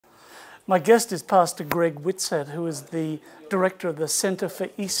My guest is Pastor Greg Whitsett, who is the director of the Center for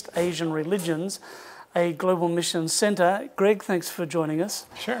East Asian Religions, a global mission center. Greg, thanks for joining us.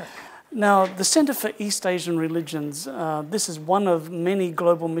 Sure. Now, the Center for East Asian Religions, this is one of many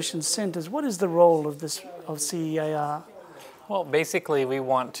global mission centers. What is the role of CEAR? Well, basically, we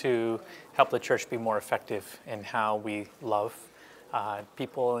want to help the church be more effective in how we love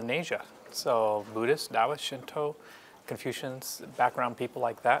people in Asia. So Buddhists, Taoist, Shinto, Confucians, background people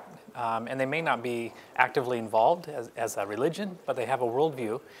like that. And they may not be actively involved as a religion, but they have a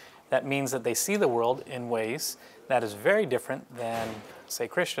worldview. That means that they see the world in ways that is very different than, say,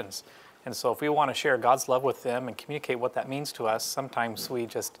 Christians. And so if we want to share God's love with them and communicate what that means to us, sometimes we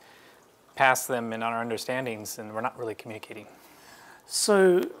just pass them in our understandings and we're not really communicating.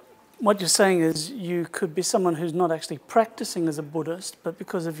 So what you're saying is you could be someone who's not actually practicing as a Buddhist, but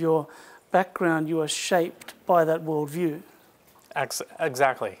because of your background, you are shaped by that worldview.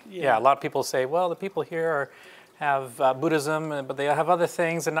 Exactly. Yeah, a lot of people say, well, the people here have Buddhism, but they have other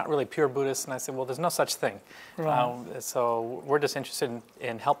things. They're not really pure Buddhists. And I say, well, there's no such thing. Right. So we're just interested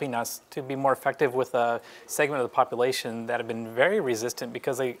in helping us to be more effective with a segment of the population that have been very resistant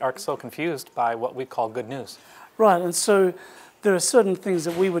because they are so confused by what we call good news. Right, and so there are certain things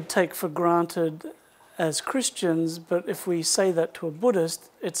that we would take for granted as Christians, but if we say that to a Buddhist,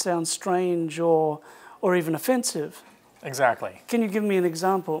 it sounds strange or even offensive. Exactly. Can you give me an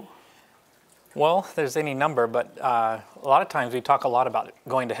example? Well, there's any number, but a lot of times we talk a lot about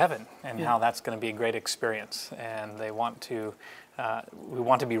going to heaven and how that's going to be a great experience. And they want to, we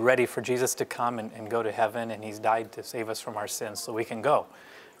want to be ready for Jesus to come and go to heaven, and he's died to save us from our sins so we can go.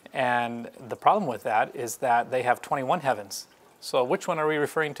 And the problem with that is that they have 21 heavens. So which one are we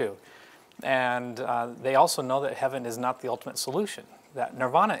referring to? And they also know that heaven is not the ultimate solution, that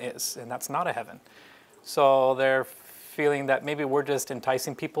nirvana is, and that's not a heaven. So they're feeling that maybe we're just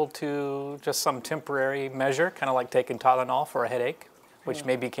enticing people to just some temporary measure, kind of like taking Tylenol for a headache, which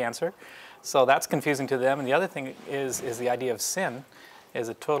may be cancer. So that's confusing to them. And the other thing is the idea of sin is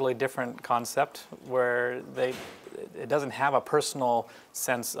a totally different concept where it doesn't have a personal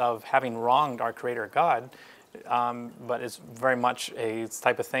sense of having wronged our Creator God. But it's very much a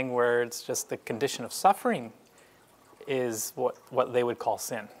type of thing where it's just the condition of suffering is what they would call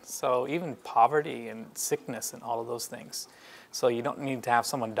sin. So even poverty and sickness and all of those things. So you don't need to have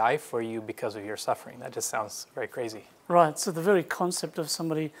someone die for you because of your suffering. That just sounds very crazy. Right, so the very concept of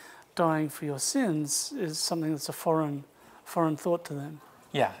somebody dying for your sins is something that's a foreign thought to them.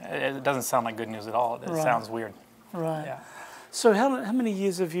 Yeah, it doesn't sound like good news at all. It sounds weird. Right. Yeah. So how many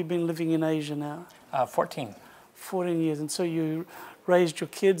years have you been living in Asia now? 14. 14 years. And so you raised your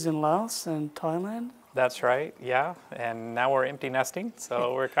kids in Laos and Thailand? That's right, yeah. And now we're empty nesting,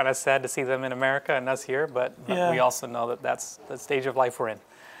 so we're kind of sad to see them in America and us here, but we also know that that's the stage of life we're in.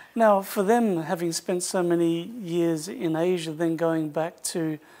 Now, for them, having spent so many years in Asia, then going back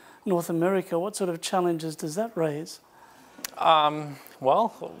to North America, what sort of challenges does that raise?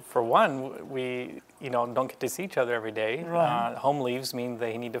 Well, for one, we don't get to see each other every day. Right. Home leaves mean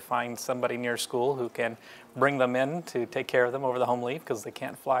they need to find somebody near school who can bring them in to take care of them over the home leave because they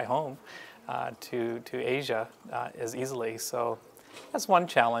can't fly home to Asia as easily. So that's one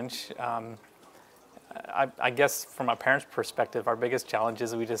challenge. I guess from a parent's perspective, our biggest challenge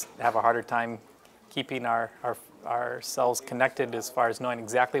is we just have a harder time keeping ourselves connected as far as knowing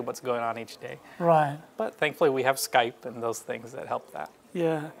exactly what's going on each day. Right. But thankfully we have Skype and those things that help that.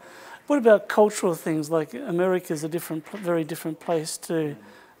 Yeah. What about cultural things like America is a very different place to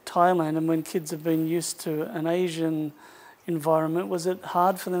Thailand, and when kids have been used to an Asian environment, was it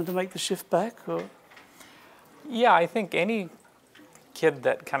hard for them to make the shift back? Or? Yeah, I think any kid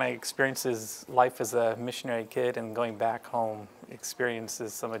that kind of experiences life as a missionary kid and going back home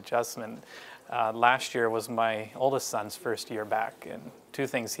experiences some adjustment. Last year was my oldest son's first year back, and two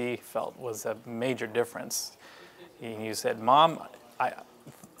things he felt was a major difference. He said, "Mom,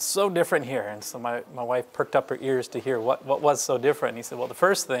 so different here." And so my wife perked up her ears to hear what was so different. And he said, well, the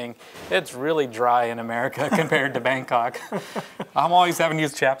first thing, it's really dry in America compared to Bangkok. I'm always having to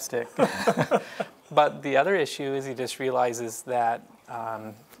use chapstick. But the other issue is he just realizes that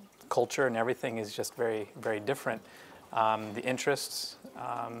culture and everything is just very, very different. The interests,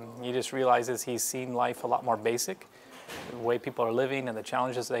 he just realizes he's seen life a lot more basic, the way people are living and the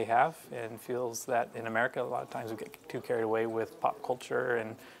challenges they have, and feels that in America a lot of times we get too carried away with pop culture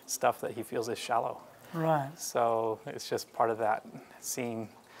and stuff that he feels is shallow. Right. So it's just part of that, seeing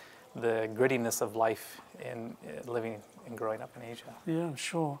the grittiness of life in living and growing up in Asia. Yeah, I'm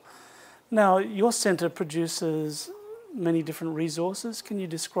sure. Now, your center produces many different resources. Can you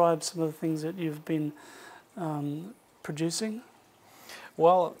describe some of the things that you've been producing?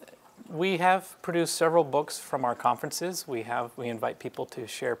 Well, We have produced several books from our conferences. We invite people to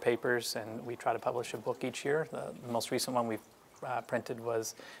share papers, and we try to publish a book each year. The most recent one we've printed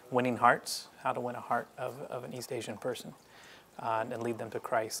was Winning Hearts, How to Win a Heart of an East Asian Person and Lead Them to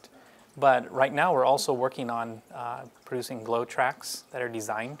Christ. But right now we're also working on producing glow tracts that are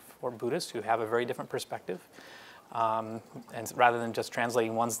designed for Buddhists who have a very different perspective, and rather than just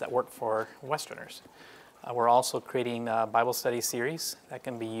translating ones that work for Westerners. We're also creating a Bible study series that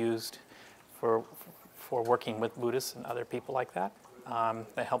can be used for working with Buddhists and other people like that.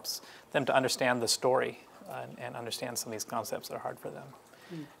 That helps them to understand the story and understand some of these concepts that are hard for them.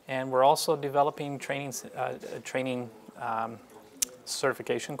 And we're also developing training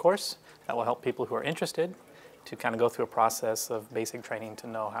certification course that will help people who are interested to kind of go through a process of basic training to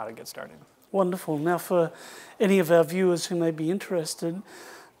know how to get started. Wonderful. Now, for any of our viewers who may be interested,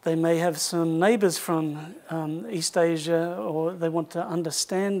 they may have some neighbours from East Asia, or they want to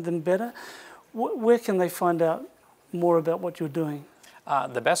understand them better. Where can they find out more about what you're doing?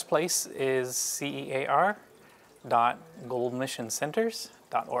 The best place is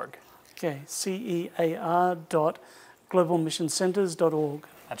cear.globalmissioncenters.org. Okay, cear.globalmissioncenters.org.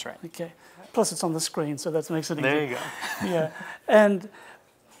 That's right. Okay. Plus it's on the screen, so that makes it easy. There you go. Yeah. And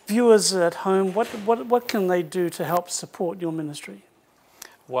viewers at home, what can they do to help support your ministry?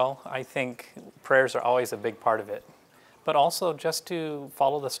 Well, I think prayers are always a big part of it, but also just to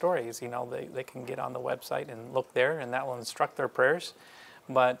follow the stories. You know, they can get on the website and look there, and that will instruct their prayers.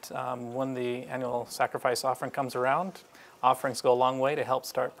 But when the annual sacrifice offering comes around, offerings go a long way to help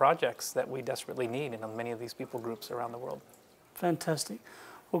start projects that we desperately need in many of these people groups around the world. Fantastic.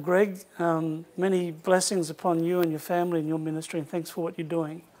 Well, Greg, many blessings upon you and your family and your ministry, and thanks for what you're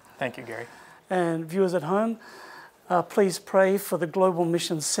doing. Thank you, Gary. And viewers at home, please pray for the Global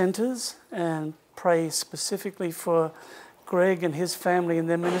Mission Centers and pray specifically for Greg and his family and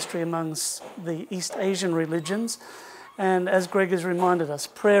their ministry amongst the East Asian religions. And as Greg has reminded us,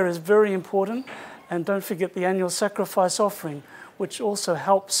 prayer is very important, and don't forget the annual sacrifice offering, which also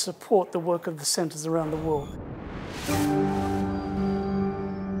helps support the work of the centers around the world.